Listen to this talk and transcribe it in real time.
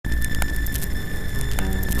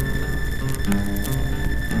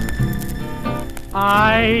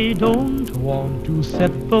I don't want to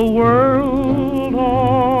set the world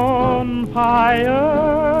on fire.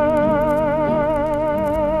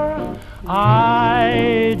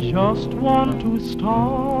 I just want to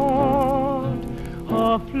start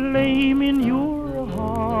a flame in your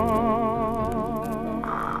heart.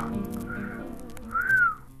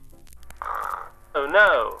 Oh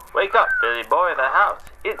no! Wake up, Billy boy, the house,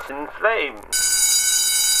 it's in flames!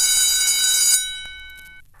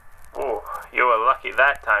 Oh, you were lucky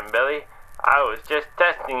that time, Billy. I was just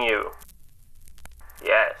testing you.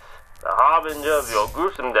 Yes, the harbinger of your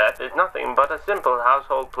gruesome death is nothing but a simple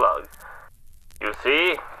household plug. You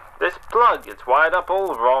see, this plug is wired up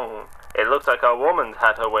all wrong. It looks like a woman's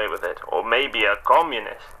had her way with it, or maybe a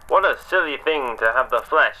communist. What a silly thing to have the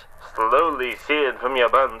flesh slowly seared from your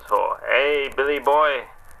bones for, eh, Billy boy?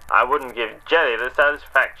 I wouldn't give Jelly the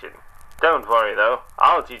satisfaction. Don't worry though,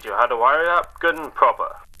 I'll teach you how to wire it up good and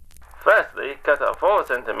proper. Firstly, cut a 4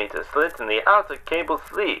 cm slit in the outer cable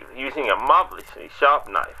sleeve using a marvelously sharp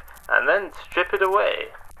knife, and then strip it away.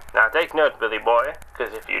 Now take note, Billy boy,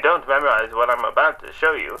 because if you don't memorize what I'm about to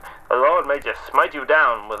show you, the Lord may just smite you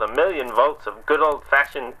down with 1,000,000 volts of good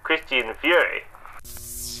old-fashioned Christian fury.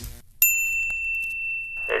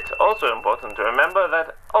 It's also important to remember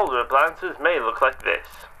that older appliances may look like this.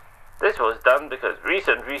 This was done because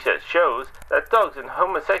recent research shows that dogs and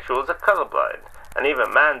homosexuals are colorblind, and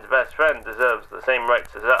even man's best friend deserves the same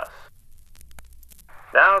rights as us.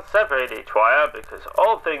 Now separate each wire because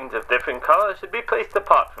all things of different color should be placed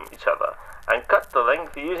apart from each other, and cut the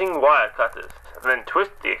length using wire cutters, and then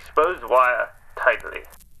twist the exposed wire tightly.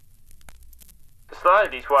 To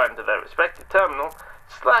slide each wire into their respective terminal,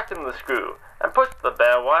 slacken the screw, and push the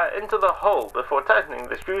bare wire into the hole before tightening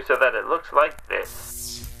the screw so that it looks like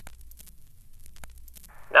this.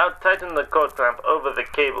 Now tighten the cord clamp over the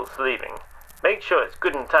cable sleeving. Make sure it's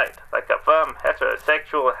good and tight, like a firm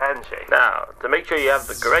heterosexual handshake. Now, to make sure you have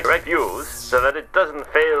the correct fuse so that it doesn't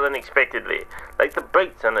fail unexpectedly, like the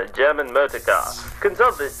brakes on a German motor car,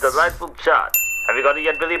 consult this delightful chart. Have you got it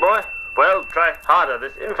yet, Billy boy? Well, try harder.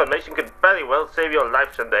 This information could very well save your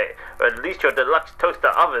life someday, or at least your deluxe toaster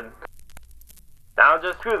oven. Now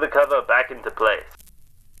just screw the cover back into place.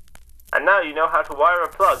 And now you know how to wire a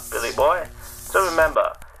plug, Billy boy. So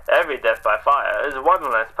remember, every death by fire is one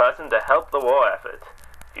less person to help the war effort.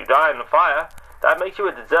 If you die in a fire, that makes you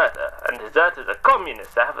a deserter, and deserters are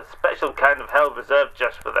communists that have a special kind of hell reserved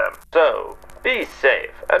just for them. So, be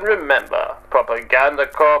safe, and remember, Propaganda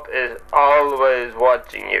Corp is always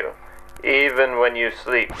watching you, even when you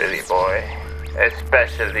sleep, Billy boy.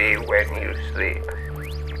 Especially when you sleep.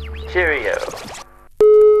 Cheerio.